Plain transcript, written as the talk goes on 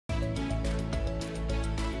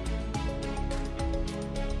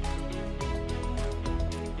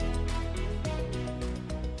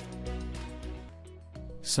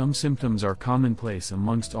Some symptoms are commonplace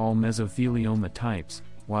amongst all mesothelioma types,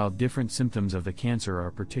 while different symptoms of the cancer are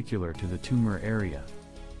particular to the tumor area.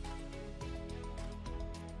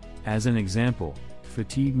 As an example,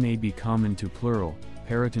 fatigue may be common to pleural,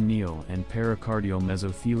 peritoneal and pericardial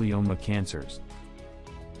mesothelioma cancers.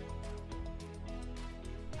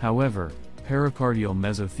 However, pericardial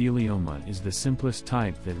mesothelioma is the simplest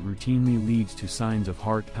type that routinely leads to signs of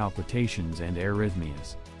heart palpitations and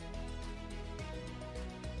arrhythmias.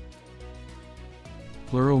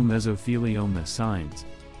 Pleural mesothelioma signs.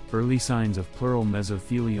 Early signs of pleural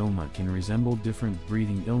mesothelioma can resemble different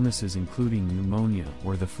breathing illnesses including pneumonia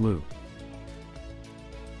or the flu.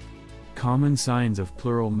 Common signs of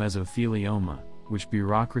pleural mesothelioma, which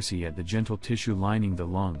bureaucracy at the gentle tissue lining the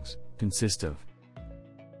lungs, consist of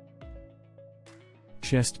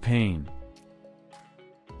chest pain,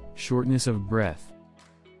 shortness of breath,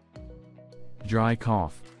 dry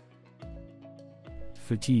cough,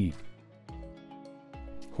 fatigue,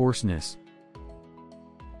 hoarseness,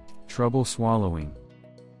 trouble swallowing,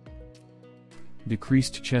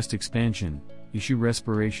 decreased chest expansion, issue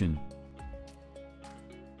respiration,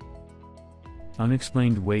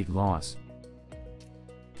 unexplained weight loss,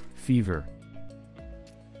 fever,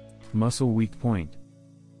 muscle weak point,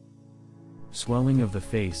 swelling of the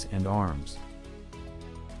face and arms.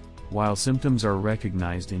 While symptoms are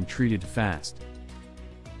recognized and treated fast,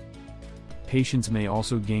 patients may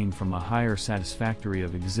also gain from a higher satisfactory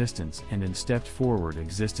of existence and a stepped forward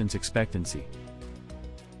existence expectancy.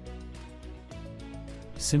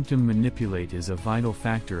 Symptom manipulate is a vital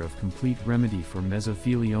factor of complete remedy for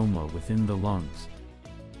mesothelioma within the lungs.